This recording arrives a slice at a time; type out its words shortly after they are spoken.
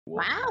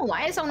Wow,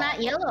 why is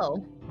Onat yellow?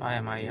 Why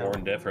am I Or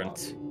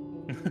indifferent.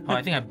 Oh,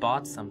 I think I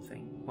bought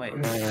something. Wait.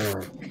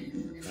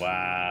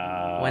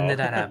 Wow. When did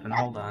that happen?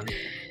 Hold on.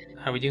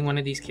 Are we doing one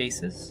of these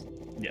cases?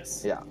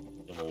 Yes. Yeah.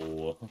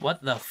 Oh.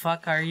 What the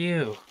fuck are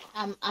you?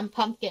 I'm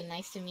Pumpkin.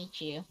 Nice to meet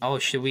you. Oh,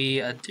 should we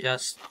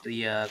adjust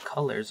the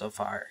colors of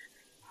our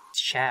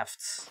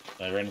shafts?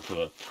 I ran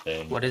into a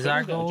thing. What is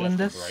our goal in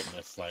this?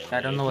 Slightly.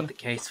 I don't know what the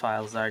case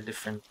files are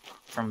different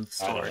from the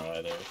I story. don't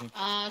know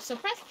either. So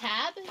press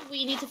tab.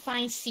 We need to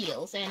find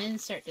seals and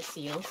insert the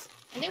seals.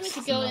 And then we Yes,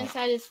 could go no.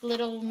 inside this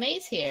little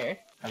maze here.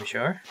 I'm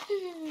sure.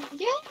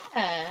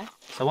 Yeah.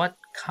 So what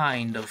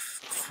kind of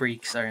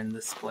freaks are in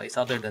this place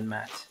other than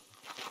Matt?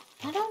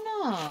 I don't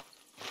know.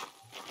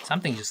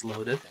 Something just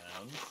loaded.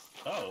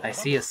 Oh, I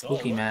see a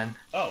spooky man.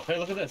 Oh, hey,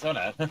 look at this,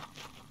 Onat.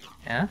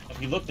 Yeah?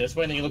 If you look this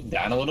way and then you look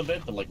down a little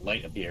bit, the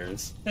light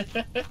appears.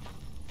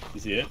 You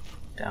see it?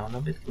 Down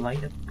a bit,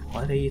 light up.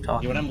 What are you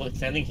talking When about? I'm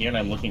standing here and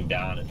I'm looking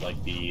down at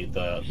like the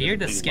Hear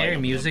the scary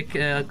light music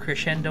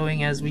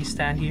crescendoing as we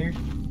stand here?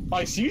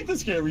 I see the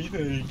scary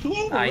thing.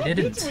 I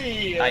didn't.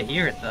 I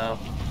hear it though.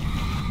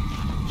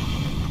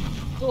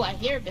 Oh, I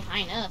hear it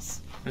behind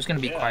us. I'm just gonna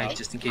be Yeah. quiet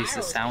just in case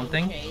the sound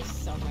thing.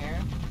 Somewhere.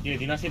 Yeah,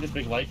 do you not see this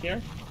big light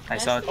here? I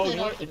saw it. Oh, you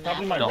know what? It's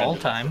probably my The whole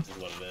render time. distance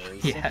is what it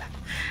is. Yeah.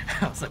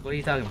 I was like, what are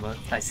you talking about?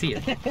 I see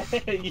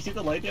it. You see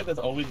the light there that's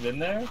always been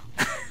there?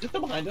 Just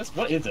behind us?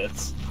 What is it?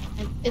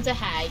 It's a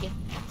hag.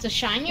 So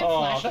shine your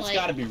Oh, that's flashlight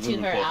gotta be to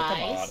really her cool. Come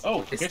on. eyes.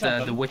 Oh, It's here's the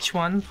something. witch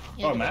one.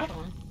 Yeah, Oh, the map? which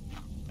one?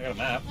 I got a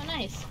map. Oh,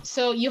 nice.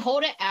 So you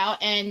hold it out,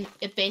 and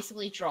it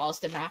basically draws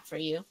the map for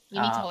you.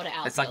 You need to hold it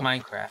out. It's like though.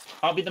 Minecraft.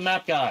 I'll be the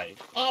map guy.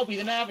 I'll be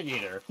the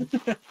navigator.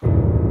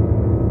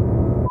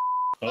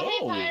 Oh,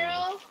 hey,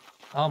 Pyro.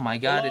 Oh my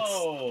god,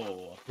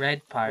 Hello. it's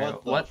Red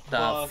Pyro. What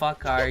the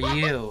fuck are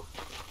you?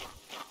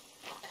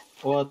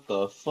 What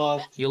the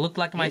fuck? You look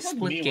like my You look like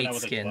me when I Splitgate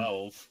was, like, skin.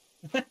 12.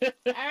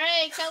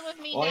 Alright, come with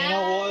me Well, now. you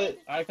know what?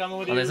 I come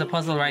with Oh, you. there's a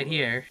puzzle right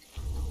here.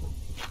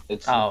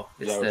 It's Oh,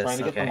 it's yeah, we're this, trying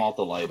to get them okay. all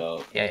to light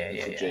up. Yeah,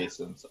 It's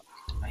adjacent. So.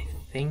 I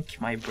think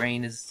my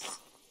brain is...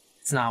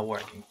 It's not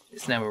working.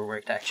 It's never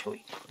worked,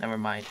 actually. Never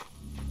mind.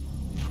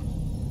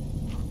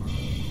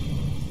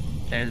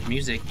 There's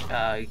music.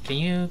 Can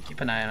you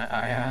keep an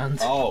eye on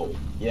Oh,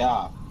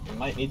 yeah. We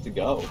might need to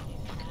go.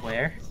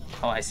 Where?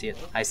 Oh, I see it.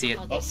 I see it.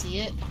 Oh, do you see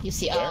it? You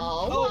see? Where?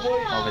 Oh, Oh, boy.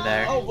 wow. Over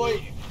there. Oh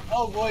boy!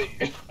 Oh boy!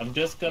 I'm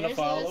just gonna There's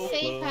a follow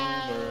safe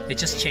house. Clover. It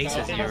just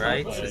chases you,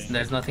 right?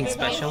 There's nothing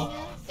special.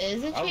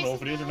 Is it I don't know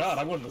if it is or not.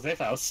 I'm going to the safe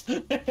house.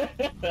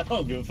 I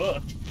don't give a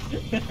fuck.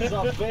 What's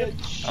up,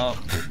 bitch?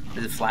 Oh,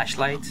 is it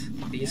flashlight?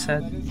 You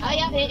said? Oh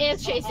yeah, it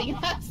is chasing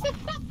us.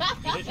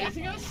 Is it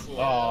chasing us?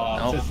 Oh,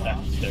 Nope.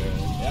 it's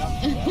just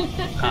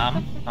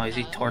Yeah. Oh, is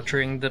he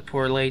torturing the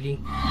poor lady?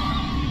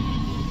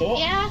 Oh,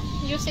 Yeah,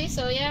 you say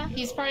so. Yeah,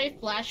 he's probably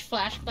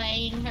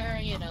flashbanging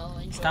her. You know.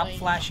 Enjoying... Stop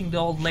flashing the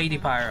old lady,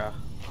 Pyro.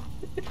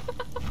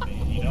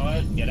 you know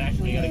what? Get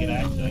action. We gotta get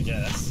action, I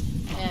guess.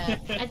 Yeah,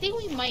 I think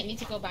we might need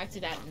to go back to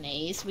that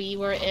maze we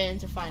were in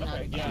to find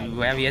out. Okay, yeah.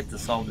 We have yet to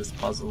solve this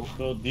puzzle.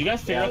 So, do you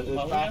guys figure Yeah, out the it's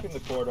puzzle back yet? in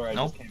the corridor. I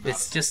Nope, just came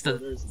it's out. just a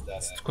Corridors is dead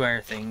end.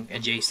 square thing,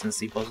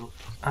 adjacency puzzle.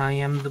 I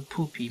am the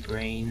poopy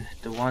brain,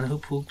 the one who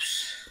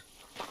poops.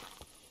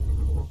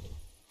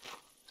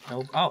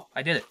 Nope. Oh,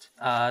 I did it.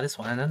 This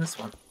one and then this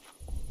one.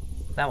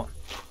 That one.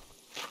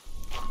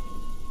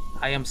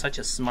 I am such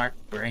a smart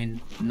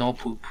brain. No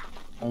poop,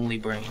 only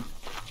brain.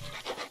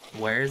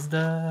 Where's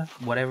the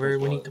whatever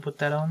we need to put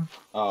that on?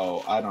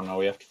 Oh, I don't know.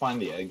 We have to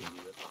find the exit.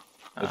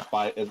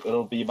 It's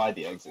it'll be by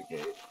the exit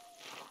gate.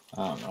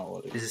 I don't know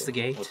what it Is this the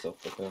gate? What's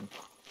up with him?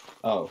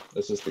 Oh,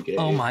 this is the gate.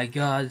 Oh my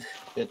god.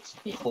 It's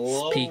Speak to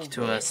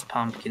Clover. us,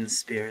 pumpkin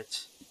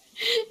spirit.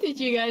 Did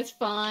you guys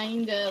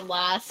find the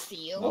last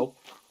seal? Nope.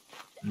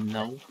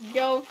 No.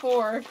 Go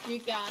for it. You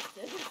got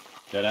this.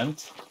 Dead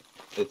end?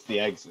 It's the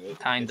exit.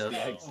 Kind It's of.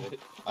 the exit.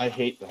 I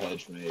hate the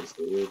hedge maze,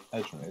 dude.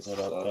 Hedge maze. suck.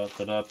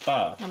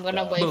 Da-da-da-da-da. I'm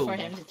gonna wait Boom. for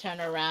him to turn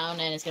around,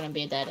 and it's gonna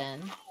be a dead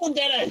end. Oh,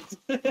 dead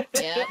end!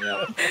 Yeah.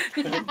 Yeah.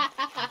 Dude,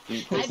 I've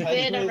this been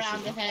hedge maze around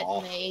is the head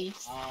awful.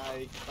 maze.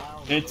 I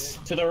found It's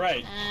it. to the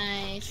right.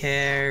 Nice. Don't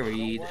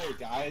Carried. worry,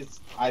 guys.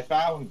 I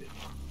found it.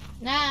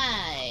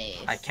 Nice.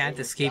 I can't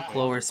So escape that-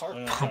 Clover's Oh,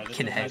 no,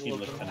 pumpkin this head. is able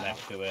to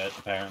connect to it,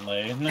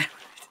 apparently.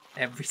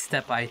 Every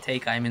step I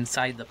take, I'm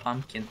inside the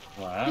pumpkin.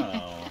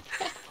 Wow.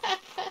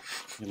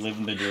 You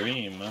living the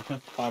dream.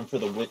 Time for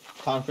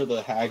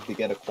the hag to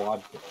get a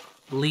quad kill.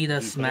 Lead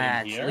us, put it in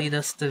Matt. here? Lead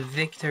us to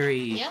victory.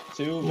 Yep.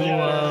 To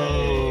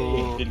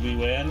Whoa. Did we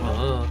win?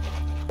 Oh.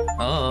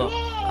 Oh.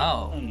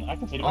 Oh. I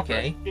can take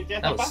Okay.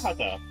 That That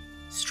was-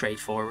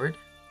 Straightforward.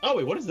 Oh,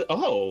 wait, what is that?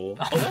 Oh.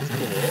 Oh, that's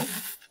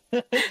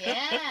cool. Yeah.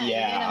 Yeah. You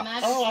get a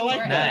match Oh, I like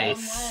score that. on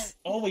Nice.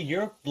 Oh, wait,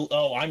 you're...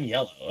 Oh, I'm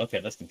yellow. Okay,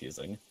 that's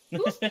confusing.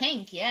 what. Who's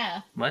pink?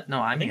 Yeah. What? No,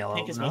 I I'm think yellow.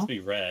 pink is No? supposed to be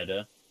red.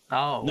 Oh,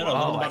 No, look at the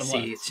oh, I bottom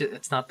see. left.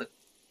 It's not the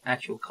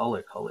actual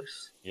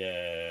colors.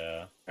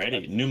 Yeah.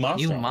 Ready. New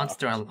monster. New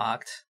monster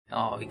unlocked.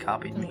 Oh, he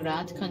copied me.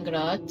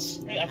 Congrats.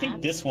 Hey, I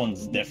think this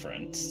one's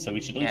different, so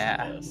we should at least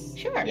Yeah. do this.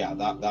 Sure. Yeah,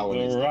 that one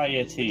is.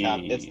 Variety.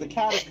 It's the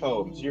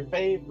catacombs, your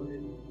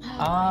favorite.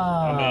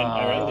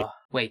 Ah.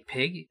 Wait,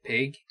 pig?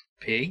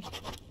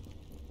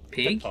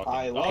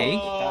 I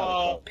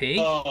love Pig?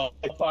 Oh,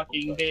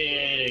 fucking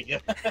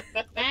pig.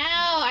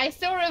 Wow, I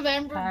still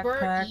remember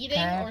Bert eating,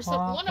 or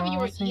one of you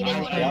were eating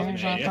when I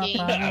was drinking.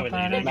 I was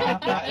eating.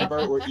 Matt and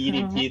Bert were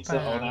eating pizza.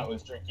 Onat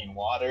was drinking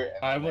water.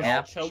 I was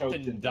Yep. choked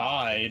and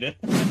died.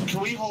 Can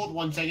we hold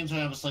 1 second so I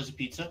have a slice of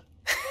pizza?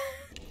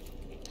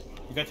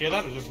 You guys hear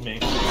that? Or just me? You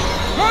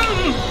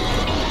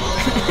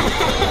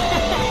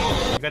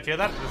guys hear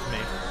that? Or just me?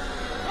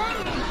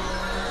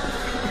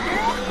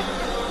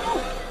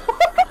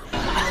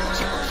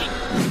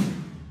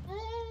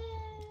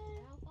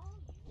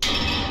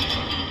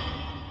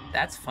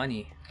 That's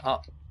funny.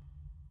 Oh,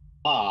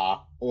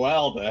 Ah,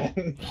 well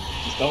then.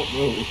 Just don't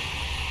move.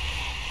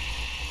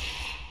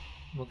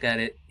 look at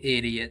it,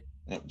 idiot.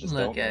 Yep, just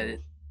Look don't at move.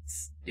 it.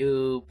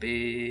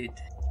 Stupid.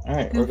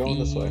 Alright, we're going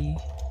this way. Goofy.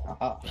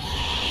 Aha.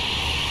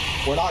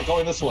 We're not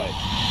going this way.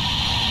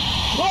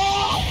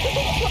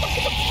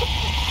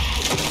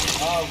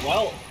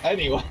 Well,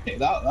 anyway,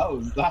 that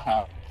was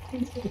that.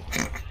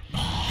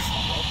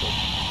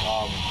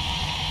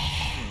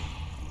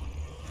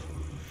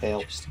 Fail.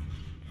 Interesting.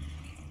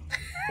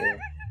 Fail.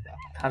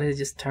 How did it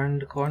just turn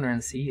the corner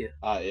and see you?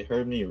 It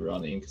heard me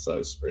running because I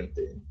was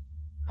sprinting.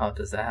 Oh,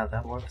 does that how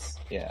that works?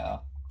 Yeah.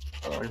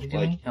 What are we Like,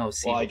 doing? Oh,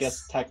 see. well, I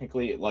guess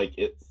technically, like,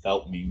 it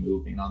felt me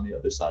moving on the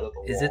other side of the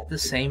wall. Is it the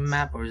same because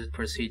map or is it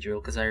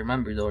procedural? Because I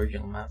remember the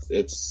original map.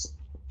 It's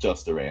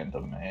just a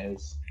random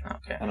maze.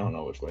 Okay. I don't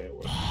know which way it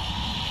works.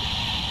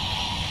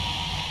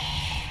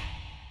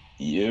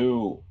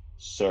 You,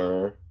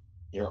 sir,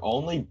 you're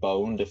only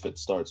boned if it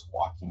starts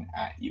walking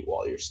at you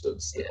while you're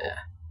stood still. Yeah.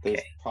 There's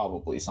okay.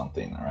 probably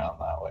something around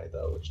that way,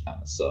 though, which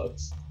kind of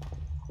sucks.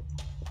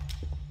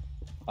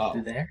 Oh.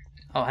 You there?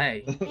 Oh,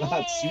 hey.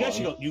 That's You guys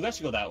should fun. go. You guys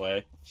should go that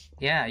way.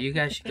 Yeah, you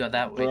guys should go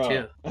that way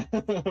too.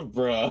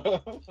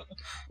 Bruh.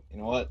 You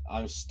know what?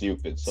 I'm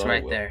stupid, so It's I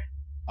right will. there.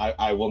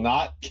 I will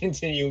not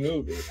continue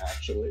moving,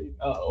 actually.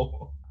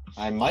 No.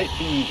 I might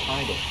be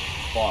kind of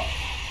far.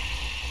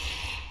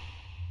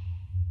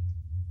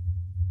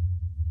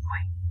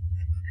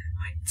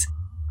 Wait.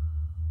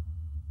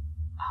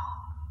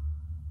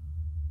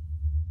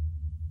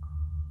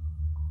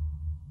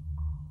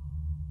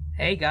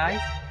 Hey guys.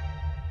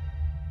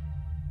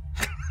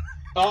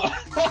 Oh.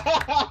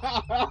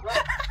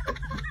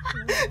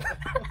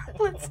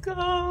 Let's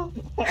go.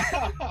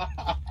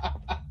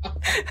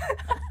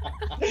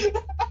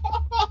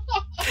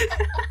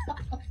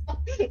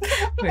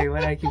 Wait,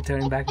 why do I keep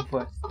turning back and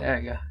forth? There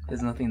we go.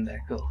 There's nothing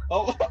there. Cool.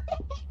 Oh.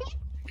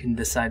 I can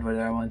decide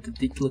whether I want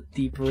to look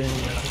deeper in.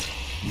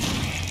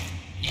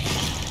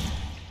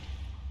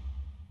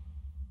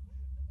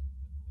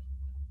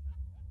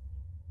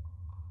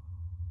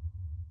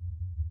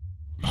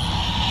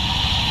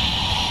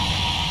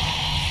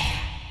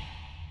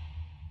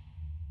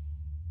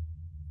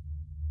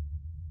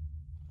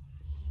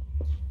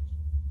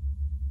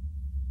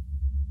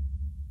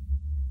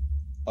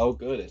 Oh,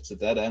 good. It's a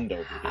dead end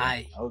over here.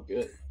 Hi. Oh,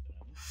 good.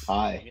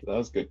 Hi. That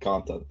was good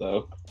content,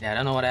 though. Yeah, I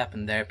don't know what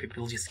happened there.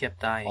 People just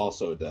kept dying.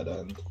 Also a dead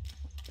end.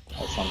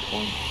 At some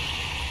point.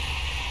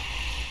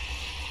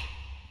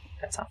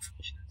 That's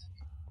unfortunate.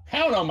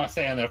 Hell no, am I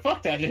staying there?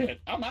 Fuck that shit.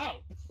 I'm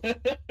out.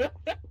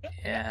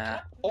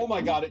 Yeah. Oh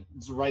my god,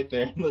 it's right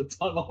there in the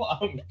tunnel.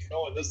 I'm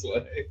going this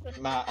way.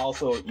 Matt,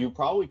 also, you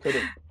probably could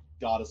have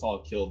got us all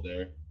killed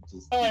there.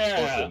 Just Oh yeah.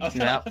 pushing. Yeah. I was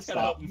gonna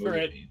Stop open for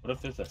it. moving. What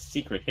if there's a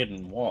secret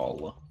hidden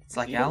wall? It's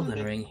like You don't Elden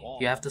hit Ring. the wall.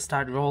 You have to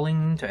start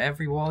rolling to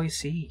every wall you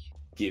see.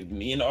 Give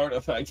me an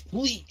artifact,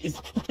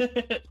 please.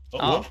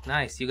 Oh,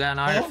 nice. You got an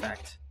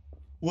artifact.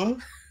 What?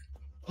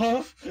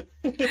 Huh?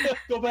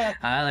 Go back.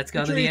 Let's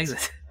go to the Retreat.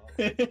 exit.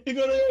 Go to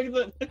the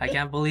exit. I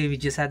can't believe you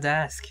just had to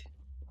ask.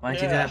 Why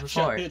didn't you do that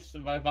before? It's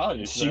my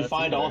apologies. Did you That's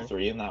find all fair.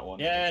 three in that one?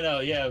 Yeah, no,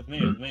 yeah, it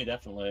was me,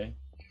 definitely.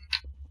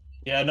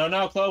 Yeah,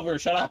 no, Clover,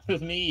 shut up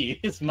with me.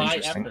 It's my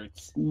Interesting.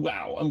 efforts.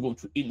 Wow, I'm going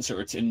to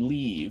insert and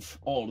leave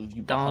all of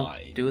you Don't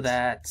behind. do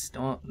that.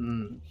 Don't.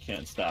 You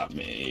can't stop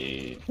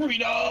me.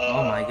 Freedom!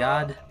 Oh my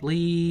god.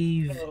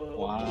 Leave.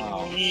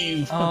 Wow.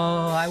 Leave.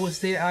 Oh, I was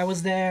there. I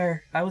was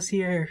there. I was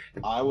here.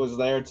 I was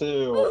there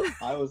too.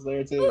 I was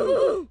there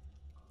too.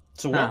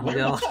 So Ah, what? look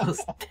at all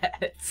those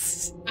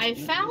deaths. I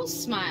found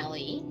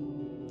Smiley,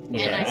 and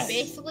I Yes.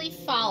 basically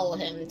followed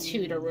him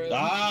to the room.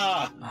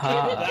 Ah!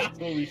 Ah. That's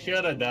what we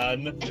should have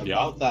done.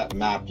 About that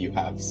map you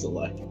have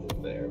selected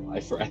there, my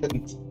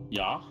friend.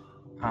 Yeah.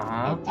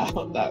 Uh-huh.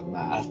 About that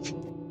map.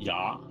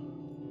 Yeah.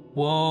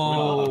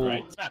 Whoa.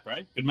 Right. Map,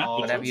 right? Good map.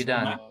 What have you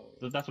done?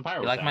 That's a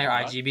pirate. You like my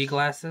RGB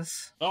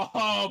glasses?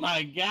 Oh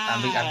my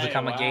god! I've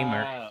become a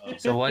gamer. Wow.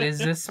 So what is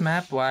this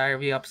map? Why are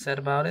we upset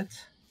about it?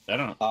 I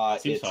don't know.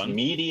 Seems It's fun.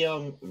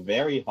 medium,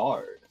 very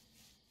hard.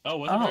 Oh,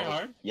 was it very Oh.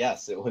 hard?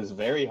 Yes, it was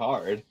very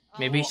hard.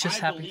 Maybe he's Oh,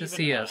 just I happy to believe in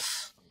see us.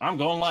 us. I'm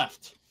going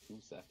left. 2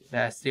 seconds.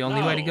 That's the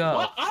only way to No, go.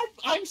 What?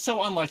 I'm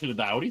so unlikely to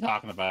die. What are you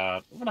talking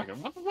about? We're not gonna.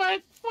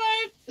 What?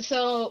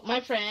 So my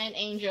friend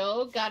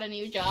Angel got a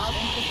new job,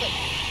 and she's like,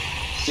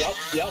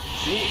 Yep.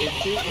 See, in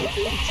 2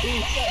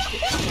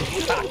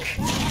 seconds.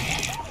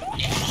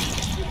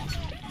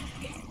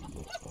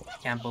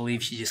 Can't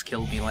believe she just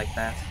killed me like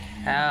that.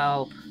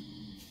 Help!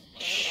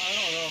 I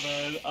don't know,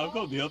 man. I'm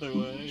going the other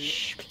way.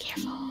 Shh, be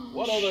careful.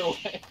 What other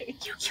way?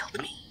 You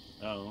killed me.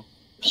 Oh.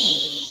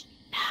 Me.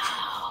 No.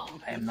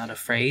 I am not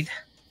afraid.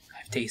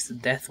 I've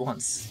tasted death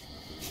once.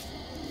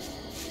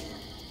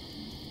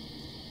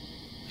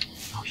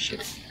 Oh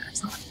shit,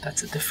 that's not.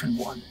 That's a different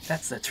one.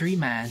 That's the tree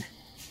man.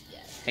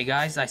 Hey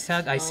guys, I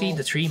see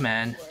the tree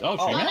man. Oh,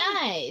 Oh, tree man?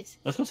 nice.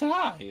 Let's go say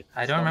hi.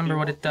 I don't remember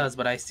what it does,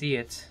 but I see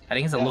it. I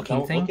think it's a looking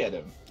don't thing. Look at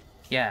him.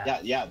 Yeah.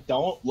 Yeah.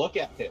 Don't look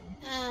at him.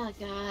 Oh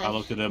god. I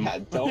looked at him. Yeah,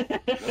 don't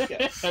look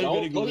at. I'm Don't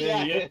gonna go look there,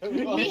 at yeah.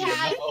 him.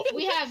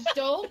 We have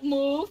don't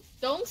move,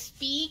 don't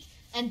speak,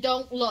 and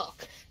don't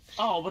look.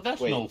 Oh, but that's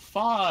Wait. no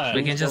fun.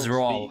 We can just Don't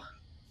roll. speak.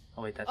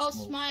 Oh wait, that's Oh,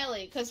 move.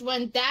 Smiley, because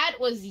when Dad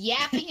was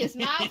yapping his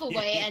mouth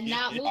away and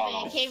not moving,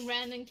 Oh. it came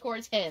running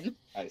towards him.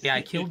 Yeah,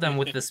 I killed them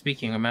with the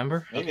speaking,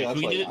 remember? Maybe Okay, that's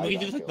we why can I do got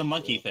this like the killed,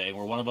 monkey too. thing,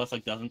 where one of us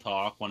like doesn't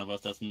talk, one of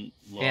us doesn't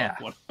look. Yeah.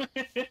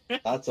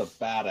 That's a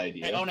bad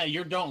idea. Hey, oh no,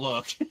 you don't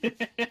look.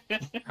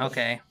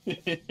 Okay.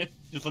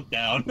 Just look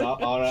down. No,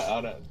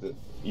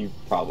 you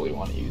probably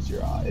want to use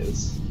your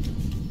eyes.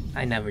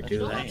 I never That's do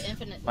Don't right. that.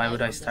 have infinite Why would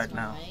life I with this start one,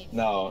 now? right?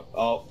 No.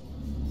 Oh,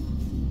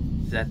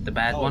 Is that the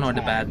bad Oh, one or it's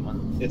the hag. bad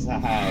one? it's a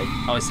hag.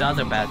 Oh, it's the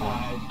other bad one.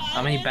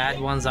 How many bad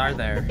ones are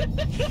there? It's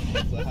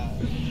a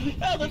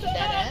hag.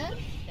 Dead end?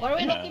 What are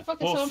we Yeah. looking for?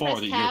 Well, Can someone four press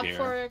that you tab hear.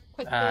 for a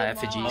quick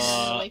Effigies.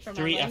 away from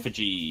 3 LA?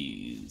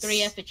 effigies.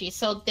 3 effigies.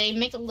 So they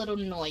make a little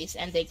noise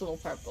and they glow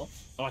purple.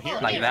 Oh, here.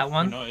 Like here. that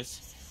one?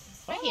 Nice.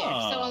 Right here.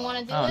 Someone want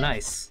to do Oh, it?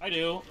 nice. I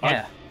do.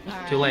 Yeah.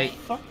 Alright. Too late.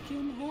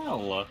 Fucking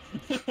hell.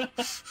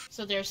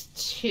 So there's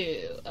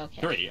 2.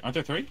 Okay. 3. Aren't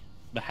there 3?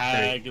 The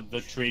hag,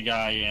 the tree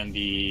guy, and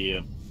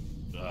the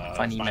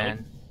Funny Smiley.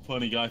 man.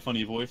 Funny guy,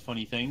 funny voice,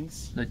 funny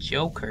things. The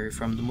Joker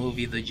from the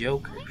movie The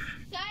Joker.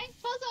 Guys,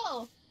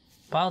 puzzle!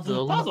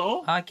 Puzzle.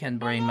 Puzzle? I can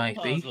brain my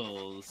feet.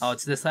 Puzzles. Oh,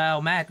 it's this.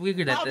 Oh, Matt, we're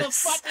good at How the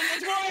this. fuck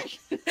does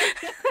this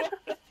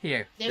work?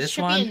 Here, There this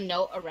should one, be a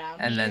note around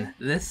and here. then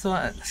this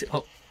one.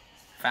 Oh,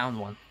 found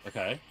one.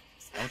 Okay.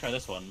 I'm gonna try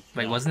this one.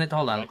 Wait, No. wasn't it?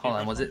 Hold on, Okay, hold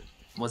on. first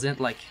Wasn't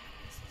it like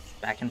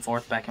back and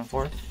forth, back and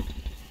forth?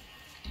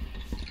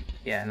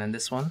 Yeah, and then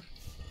this one,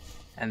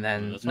 and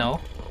then This no,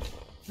 one?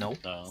 nope.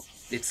 Oh.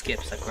 It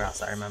skips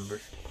across. I remember.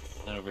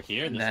 Then over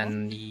here. And This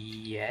one? then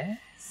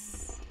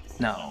yes,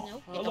 no.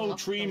 Nope, Hello, don't look,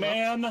 tree don't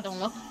man. Look,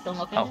 don't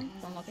look at Oh. him.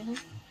 Don't look at him.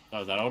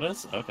 Oh, is that all it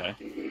is? Okay.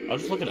 I'll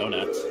just look at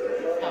Onat.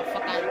 Oh,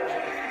 fuck out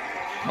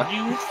of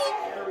here.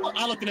 What?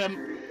 I look at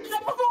him.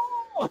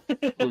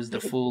 Who's the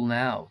fool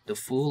now? The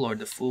fool or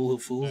the fool who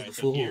fools Alright, the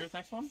so fool? here's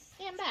next one?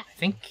 Yeah, I'm back. I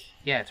think.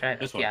 Yeah, it's right.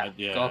 This one, Yeah,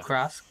 yeah. go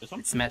across. This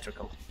one? It's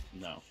symmetrical.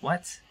 No.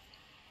 What?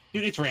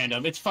 Dude, it's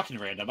random. It's fucking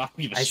random. I don't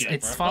give a shit,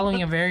 It's bro.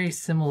 following a very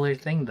similar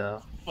thing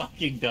though.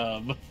 Fucking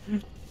dumb.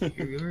 No,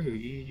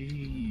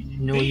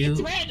 It's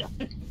you. random.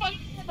 It's fucking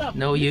random.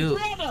 No, you.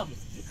 It's random.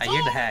 I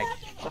hear the hag.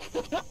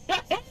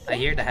 I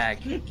hear the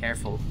hag.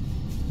 Careful.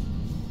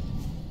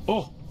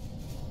 Oh,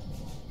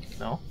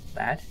 No,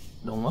 bad.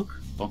 Don't look.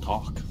 don't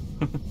talk.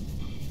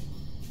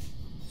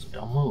 So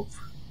don't move.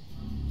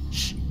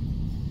 Shh.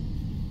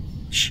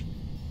 Shh.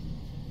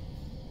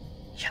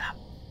 Shut up.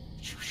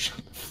 You shut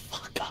the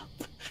fuck up.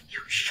 You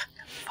shut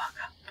the fuck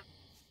up.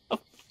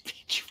 I'll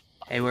beat you.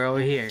 Hey, we're over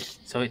here.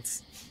 So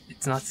it's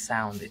not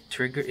sound. It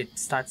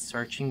starts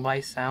searching by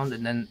sound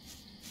and then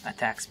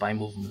attacks by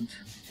movement,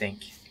 I think.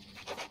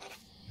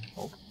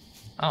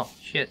 Oh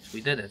shit,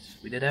 we did it.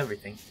 We did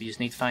everything. We just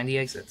need to find the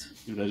exit.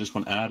 Dude, I just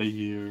want out of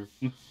here.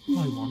 I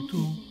want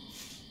to.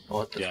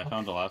 What the Yeah, I fuck?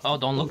 found the last Oh,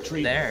 don't look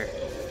tree. there.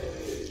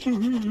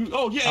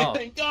 Oh, yeah, Oh.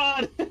 thank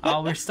God.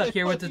 Oh, we're stuck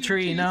here with the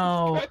tree.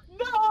 No.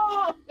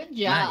 No. Good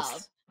job.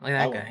 Nice. Look at That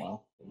that went guy.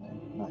 well.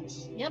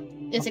 Nice. Yep,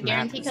 it's a What map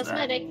guaranteed is that?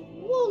 cosmetic.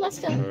 Woo, let's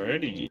go.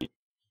 Alrighty.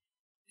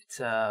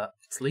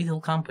 It's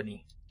Lethal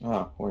Company.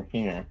 Oh, we're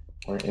here.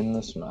 We're in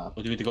this map.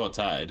 Oh, do we have to go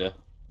outside?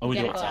 Oh, we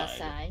Gotta go go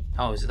outside. outside.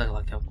 Oh, is it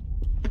like a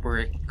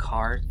brick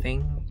car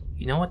thing?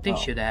 You know what they Oh.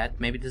 should add?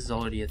 Maybe this is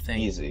already a thing.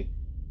 Easy.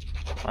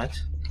 What?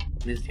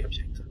 What is the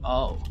objective?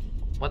 Oh,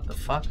 what the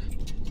fuck?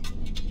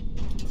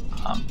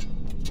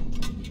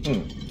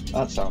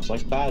 That sounds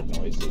like bad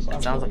noises.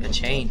 That sounds like a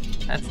chain.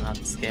 That's not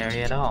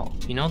scary at all.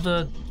 You know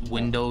the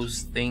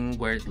Windows thing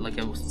where like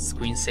a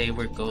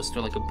screensaver goes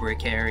through like a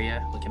brick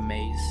area, like a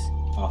maze?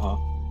 Uh-huh.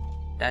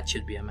 That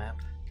should be a map.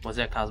 Was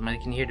there a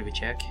cosmetic in here? Did we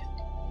check?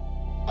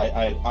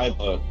 I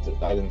looked.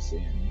 I didn't see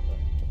anything.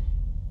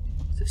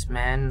 Is this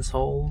man's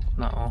hole?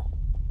 No.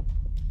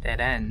 Dead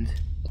end?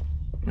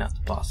 Not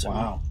possible.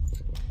 Wow.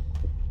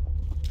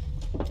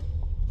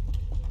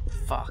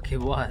 Fuck, it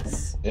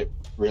was. It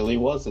really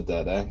was a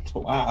dead end.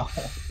 Wow.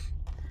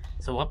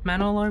 So what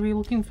manhole are we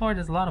looking for?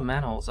 There's a lot of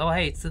manholes. Oh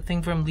hey, it's the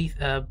thing from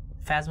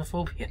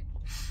Phasmophobia.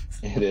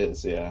 It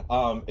is, yeah.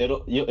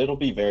 It'll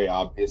be very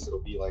obvious. It'll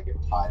be like a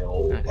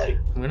tile. Okay. Like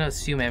I'm gonna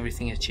assume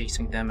everything is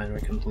chasing them and we're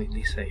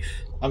completely safe.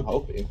 I'm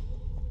hoping.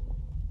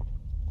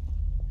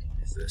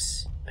 Is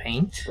this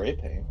paint? Spray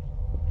paint.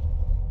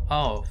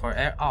 Oh, for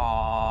air. Aww.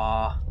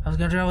 I was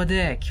gonna draw a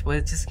dick, but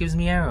it just gives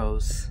me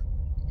arrows.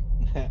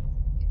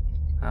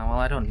 Oh, well,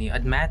 I don't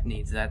need. Matt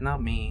needs that,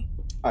 not me.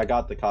 I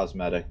got the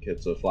cosmetic.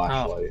 It's a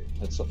flashlight.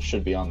 It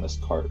should be on this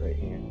cart right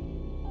here.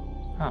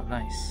 Oh,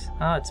 nice.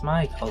 Oh, it's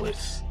my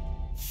colors.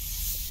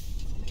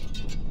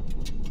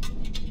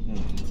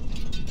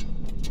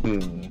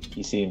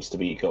 He seems to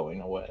be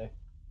going away.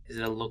 Is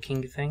it a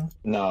looking thing?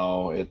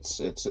 No, it's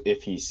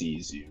if he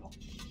sees you.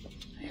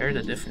 I heard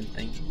a different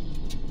thing.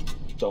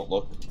 Don't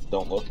look.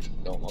 Don't look.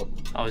 Don't look.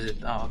 Oh, is it?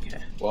 Oh,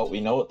 okay. Well, we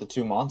know what the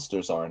two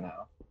monsters are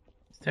now.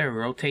 Is there a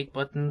rotate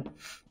button?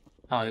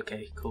 Oh,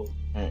 okay, cool.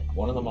 Alright,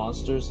 one of the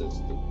monsters is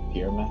the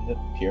pyramid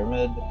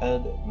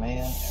head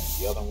man, and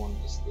the other one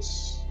is the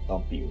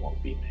stumpy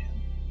wumpy man.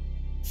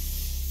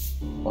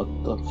 What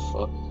the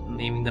fuck? I'm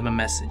leaving them a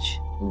message.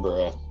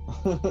 Bruh.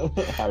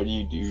 How do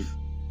you do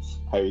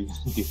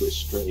it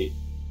straight?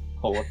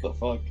 Oh, what the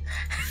fuck?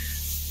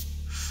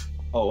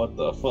 Oh, what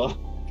the fuck?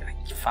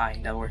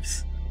 Fine, that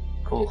works.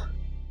 Cool.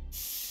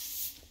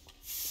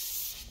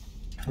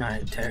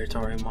 Alright,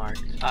 territory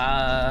marked.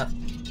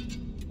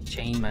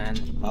 Chain man.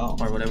 Oh.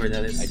 Or whatever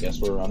that is. I guess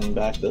we're running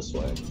back this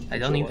way.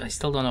 I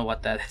still don't know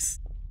what that is.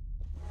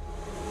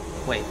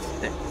 Wait,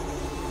 there.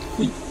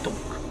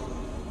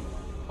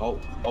 Oh,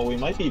 we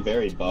might be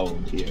very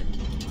boned here.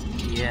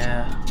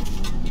 Yeah.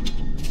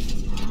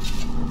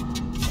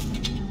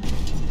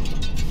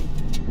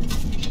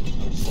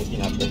 I'm just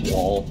looking at the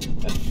wall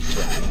and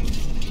trying.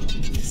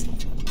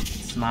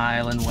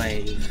 Smile and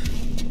wave.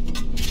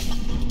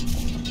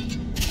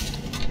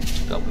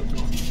 Go, go,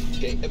 go.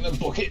 Okay, and then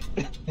book it.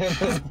 And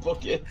then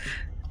book it.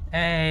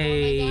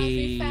 Hey! Oh my god,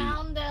 we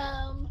found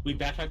them! We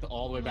backtracked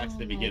all the way back to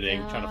the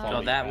beginning, trying to follow Go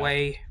you that back.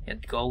 way,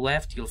 and go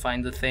left, you'll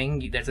find the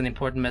thing. There's an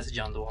important message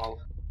on the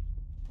wall.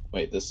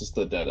 Wait, this is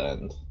the dead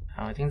end.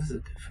 Oh, I think this is a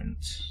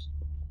different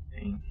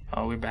thing.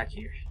 Oh, we're back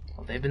here.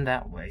 Well, they've been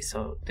that way,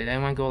 so did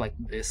anyone go like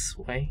this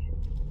way?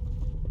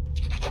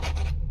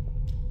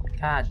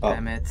 God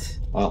damn it.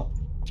 Oh.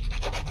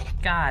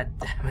 God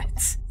damn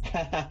it.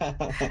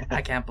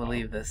 I can't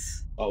believe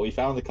this. Well, we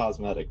found the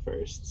cosmetic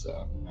first,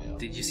 so. Yeah.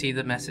 Did you see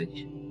the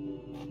message?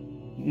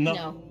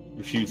 No.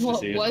 Refuse to What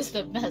see it. was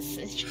the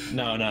message?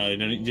 No,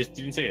 you just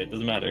didn't see it.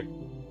 Doesn't matter.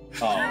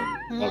 Oh,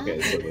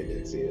 okay, so we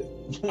didn't see it.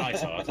 I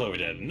saw it. Chloe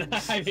didn't.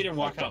 I made him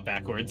walk out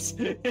backwards.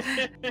 We'll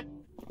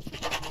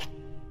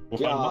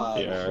find him up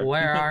here.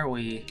 Where are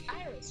we?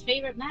 Pirate's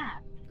favorite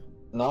map.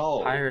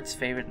 No. Pirate's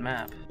favorite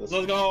map.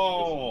 Let's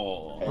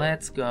go!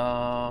 Let's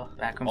go.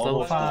 Backrooms Almost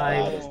level 5.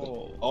 as bad as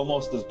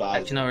almost as bad.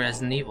 Actually, no,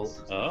 Resident Evil.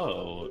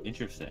 Oh,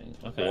 interesting.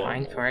 Okay.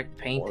 Find correct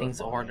paintings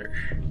order.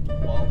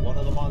 Well, one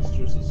of the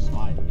monsters is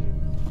smiling.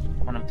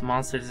 One of the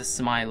monsters is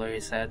Smiler,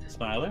 he said.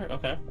 Smiler?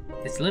 Okay.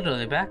 It's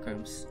literally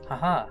backrooms.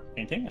 Haha.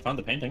 Painting? I found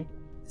the painting.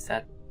 Is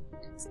that...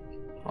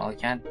 Well, I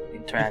can't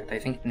interact. I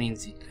think it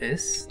means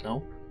this.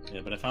 No.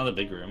 Yeah, but I found the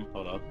big room.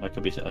 Hold up. That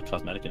could be a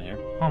cosmetic in here.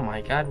 Oh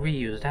my god,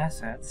 reused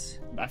assets.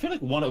 I feel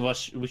like one of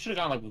us, we should have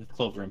gone like with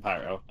Clover and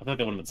Pyro. I feel like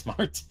that would have been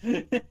smart.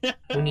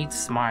 Who needs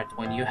smart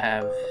when you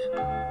have...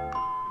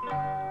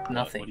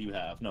 nothing? What do you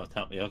have? No,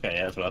 tell me. Okay,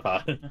 yeah, that's what I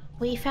thought.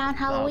 We found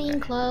Halloween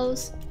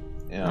clothes.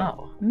 Yeah.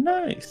 Oh.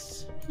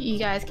 Nice. You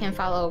guys can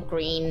follow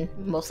green,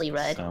 mostly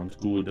red. Sounds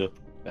good.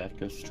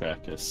 Bacchus,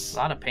 Trachis. A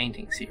lot of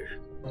paintings here.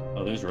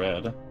 Oh, there's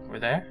red. We're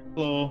there?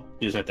 Hello.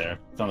 He's right there.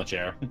 It's on the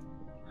chair.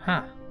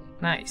 Huh.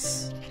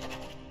 Nice.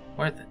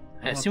 Worth it.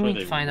 I That's assume where we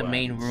they can find a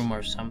main went. room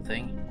or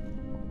something.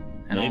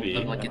 And Maybe,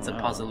 it'll look like I it's a don't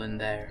know. puzzle in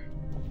there.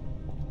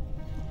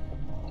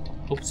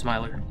 Oops,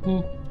 Smiler.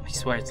 Ooh. I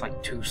swear it's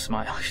like 2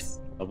 Smilers.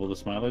 Double the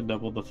smiler,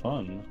 double the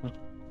fun.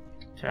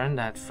 Turn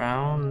that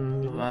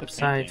frown Look at the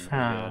upside painting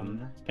frown.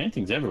 again.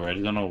 Paintings everywhere. I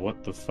just don't know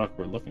what the fuck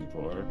we're looking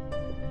for.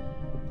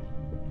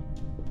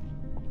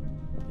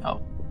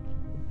 Oh.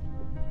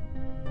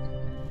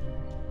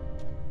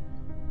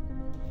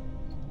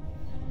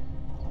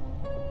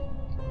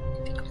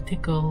 Tickle,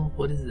 tickle.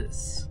 What is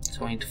this?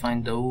 So I need to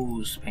find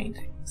those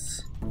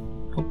paintings.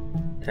 Oh,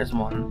 there's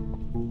one.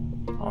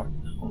 Or,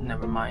 oh,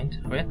 never mind.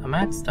 Wait, I'm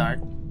at start.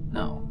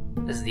 No.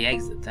 This is the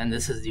exit, and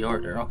this is the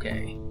order.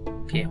 Okay.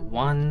 Okay,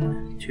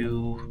 1,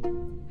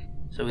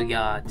 2. So we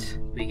got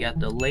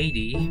the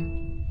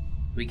lady.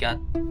 We got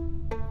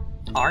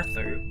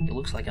Arthur. He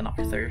looks like an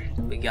Arthur.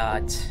 We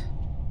got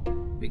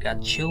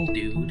Chill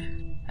Dude,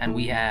 and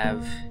we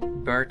have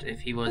Bert if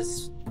he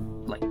was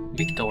like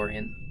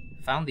Victorian.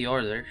 Found the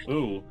order.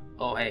 Ooh.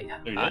 Oh hey,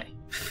 There you hi.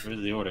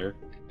 Where's the order?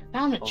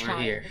 Found a Over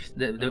child. here.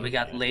 We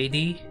got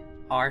Lady,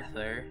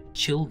 Arthur,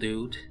 Chill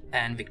Dude,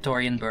 and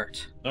Victorian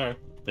Bert. Alright.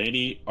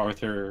 Lady,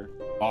 Arthur,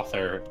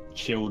 Author,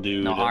 Chill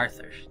Dude. No,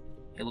 Arthur.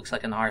 He looks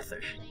like an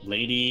Arthur.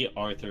 Lady,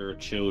 Arthur,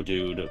 Chill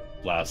Dude,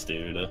 Last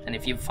Dude. And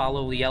if you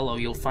follow yellow,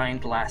 you'll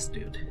find Last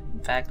Dude. In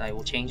fact, I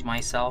will change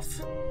myself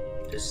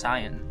to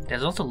Cyan.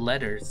 There's also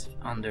letters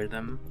under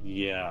them,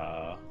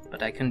 Yeah.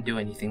 but I couldn't do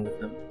anything with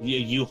them. Yeah,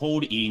 you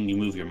hold E and you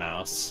move your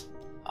mouse.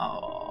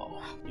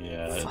 Oh.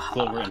 Yeah, Fuck.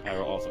 Clover and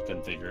Pyro also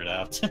couldn't figure it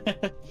out.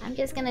 I'm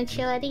just gonna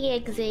chill at the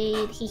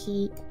exit.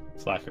 Hee.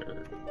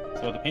 Slacker.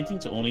 So the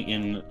paintings are only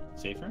in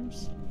safe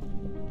rooms?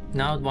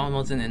 No, one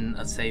wasn't in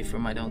a safe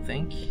room, I don't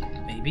think.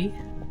 Maybe?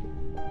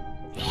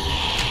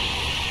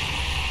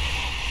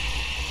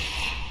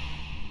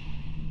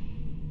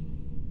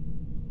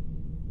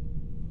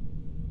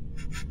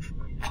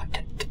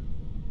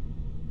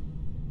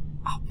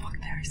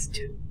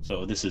 2.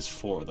 So this is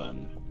 4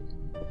 then.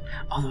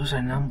 Oh, those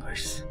are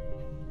numbers.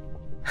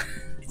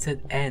 It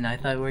said N. I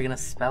thought we were gonna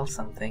spell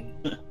something.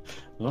 I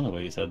don't know why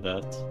you said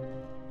that.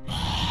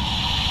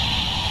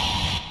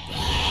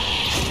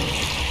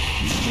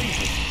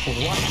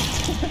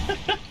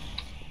 What?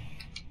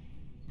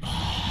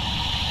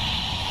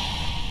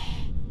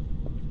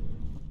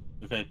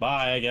 Okay,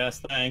 bye, I guess.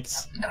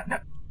 Thanks. No.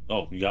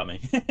 Oh, you got me.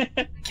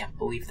 I can't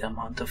believe the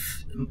amount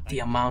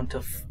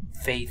of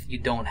faith you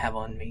don't have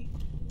on me.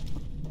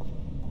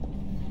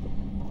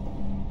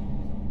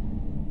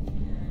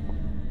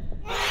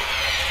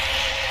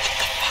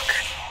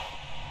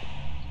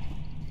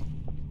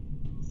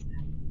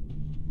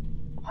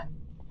 What?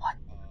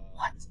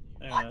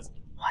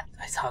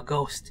 I saw a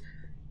ghost.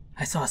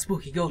 I saw a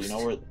spooky ghost. You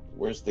know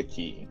where's the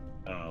key?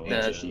 I don't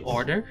know. The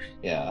order?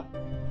 Yeah.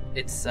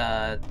 It's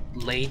a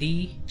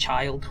lady,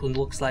 child who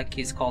looks like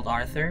he's called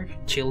Arthur,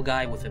 chill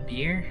guy with a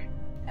beard,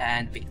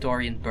 and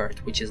Victorian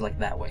Bert, which is like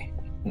that way.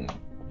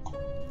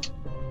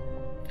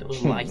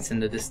 Those lights in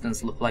the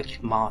distance look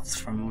like moths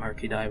from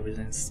Murky Divers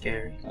and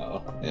scary.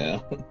 Oh,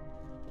 yeah.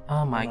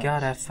 Oh my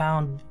god, I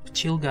found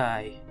chill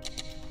guy.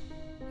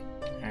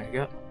 There you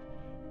go.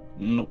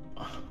 Nope.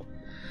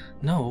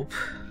 Nope.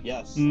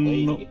 Yes,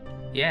 lady. Nope.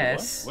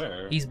 Yes. What?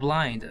 Where? He's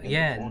blind In the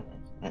again. corner.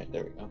 Alright,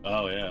 there we go.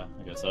 Oh yeah,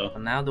 I guess so.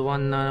 And now the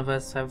one none of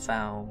us have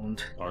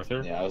found.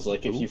 Arthur? Yeah, I was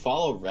like, if you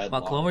follow red.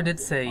 Well, long Clover did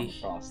enough, say you'll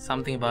come across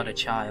something the about a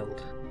lady.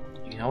 child.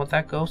 You know what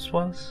that ghost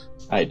was?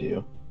 I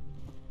do.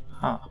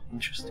 Huh,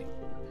 interesting.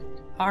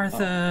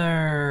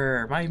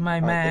 Arthur! My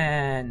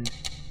man!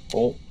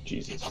 Oh,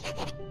 Jesus.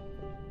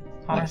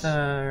 Nice.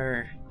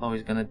 Arthur! Oh,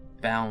 he's gonna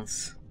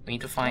bounce. We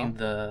need to find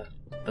the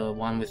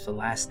one with the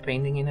last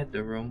painting in it,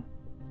 the room.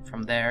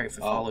 From there, if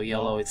we follow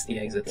yellow, it's the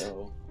exit.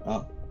 Go.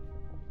 Oh.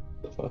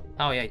 The fuck?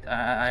 Oh yeah,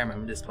 I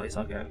remember this place.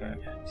 Okay.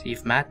 See,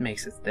 if Matt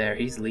makes it there,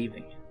 he's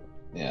leaving.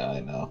 Yeah,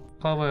 I know.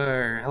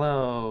 Clover,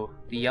 hello.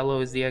 The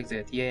yellow is the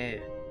exit. Yeah,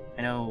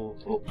 I know.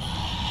 Oh.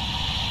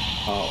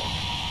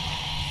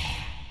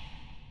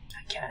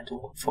 I can't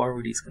walk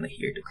forward. He's gonna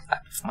hear the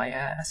clap of my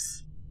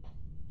ass.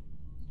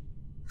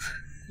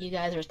 You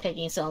guys were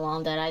taking so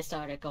long that I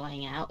started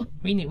going out.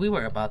 We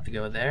were about to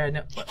go there.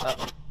 No,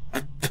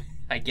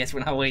 I guess we're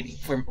not waiting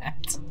for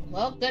Matt.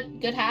 Well,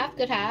 good half.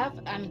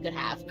 I mean, good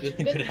half. Good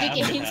Good half,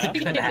 games.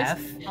 Good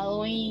half.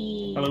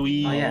 Halloween.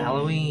 Halloween. Oh yeah,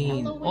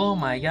 Halloween. Halloween. Oh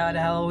my god,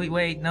 Halloween.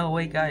 Wait,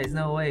 guys.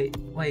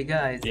 Wait,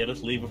 guys. Yeah,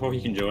 let's leave before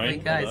he can join.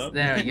 Wait, guys. Hold up.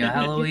 There we go.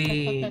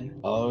 Halloween.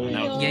 Oh, Now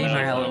yeah. it's Gamer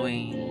Matt.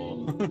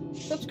 Halloween.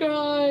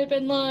 Subscribe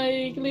and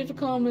like, leave a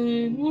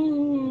comment.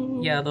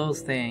 Woo. Yeah,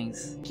 those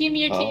things. Give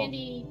me your Oh.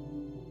 candy.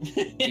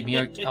 Give me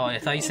your. Oh, I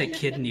thought you said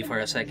kidney for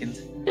a second.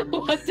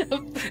 What the?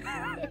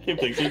 Same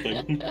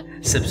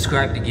thing.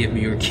 Subscribe to give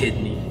me your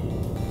kidney.